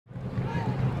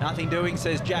Nothing doing,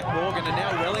 says Jack Morgan, and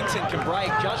now Wellington can break.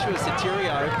 Joshua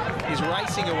Sotirio is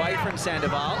racing away from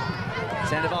Sandoval.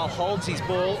 Sandoval holds his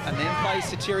ball and then plays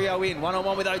Sotirio in,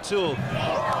 one-on-one with O'Toole.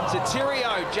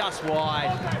 Sotirio just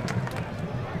wide.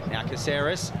 Now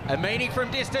Caceres, Amini from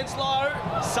distance low.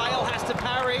 Sale has to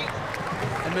parry.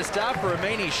 And Mustafa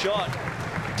Amini's shot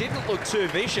didn't look too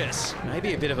vicious.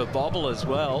 Maybe a bit of a bobble as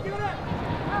well.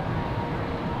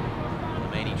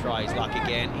 Amini tries luck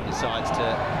again. He decides to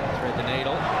thread the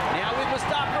needle. Now with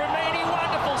Mustafa Amini,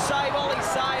 wonderful save, Ollie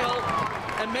Sale.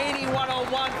 Amini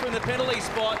one-on-one from the penalty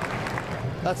spot.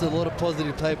 That's a lot of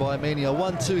positive play by Amini. A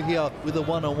 1-2 here with a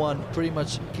one-on-one, pretty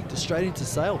much kicked it straight into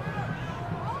Sale.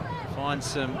 Finds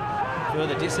some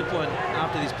further discipline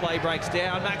after this play breaks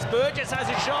down. Max Burgess has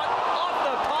a shot off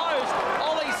the post.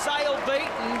 Ollie Sale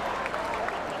beaten.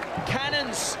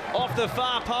 Cannons off the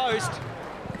far post.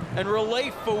 And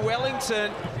relief for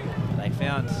Wellington. They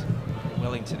found the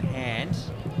Wellington hand.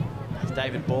 It's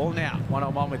David Ball now.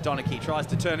 One-on-one with Donachie. Tries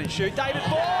to turn and shoot. David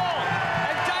Ball!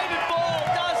 And David Ball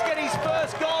does get his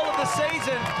first goal of the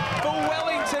season for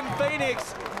Wellington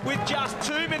Phoenix with just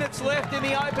 2 minutes left in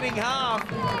the opening half.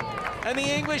 And the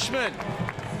Englishman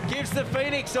gives the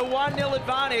Phoenix a 1-0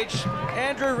 advantage.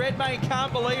 Andrew Redmayne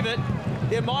can't believe it.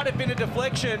 There might have been a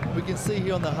deflection. We can see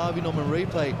here on the Harvey Norman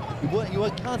replay,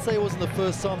 you can't say it wasn't the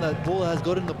first time that Ball has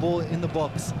gotten the ball in the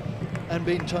box and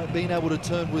been able to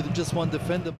turn with just one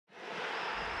defender.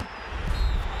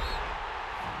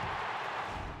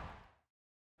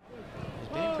 It's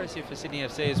been impressive for Sydney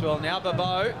FC as well. Now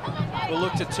Babot will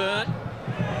look to turn.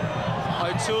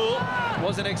 O'Toole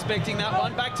wasn't expecting that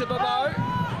one. Back to Babot.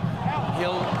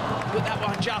 He'll put that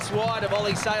one just wide of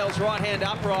Ollie Sale's right-hand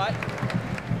upright.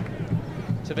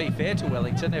 To be fair to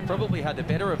Wellington, they've probably had the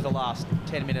better of the last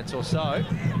 10 minutes or so.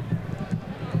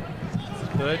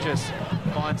 Burgess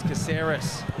finds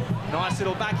Caceres. Nice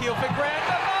little back heel for Grant.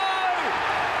 Babot!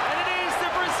 And it is the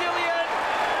Brazilian.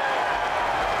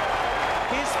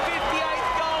 His 58th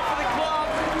goal for the club.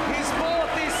 His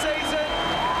 4th this season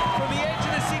from the edge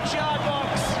of the 6-yard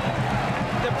box.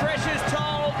 The pressure's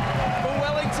told for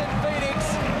Wellington Phoenix.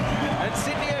 And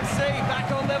Sydney FC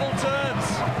back on level terms.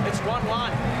 It's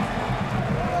 1-1.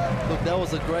 Look, that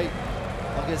was a great,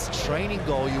 I guess, training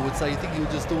goal, you would say. You think he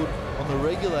would just do it on the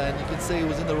regular, and you can see he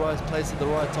was in the right place at the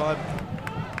right time.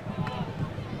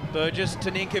 Burgess to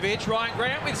Ninkovic, Ryan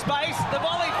Grant with space. The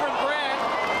volley from Grant.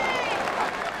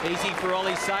 Easy for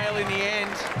Ollie Sale in the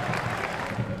end.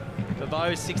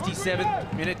 Babot's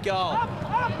 67th minute goal.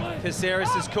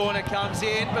 Caceres' corner comes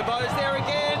in. Babot's there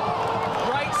again.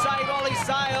 Great save, Ollie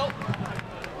Sale.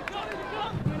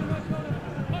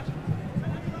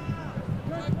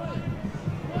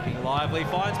 Lively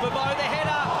finds Babot the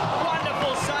header.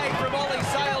 Wonderful save from Ollie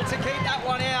Sale to keep that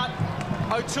one out.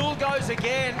 O'Toole goes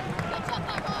again.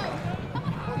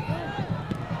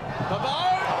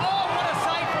 Babot, oh, what a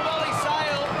save from Ollie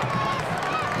Sale.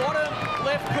 Bottom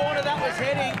left corner that was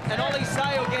heading, and Ollie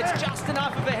Sale gets just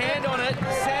enough of a hand on it.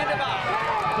 Sandoval,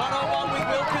 one-on-one with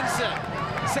Wilkinson.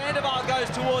 Sandoval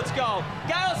goes towards goal.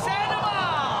 Gale Sandoval!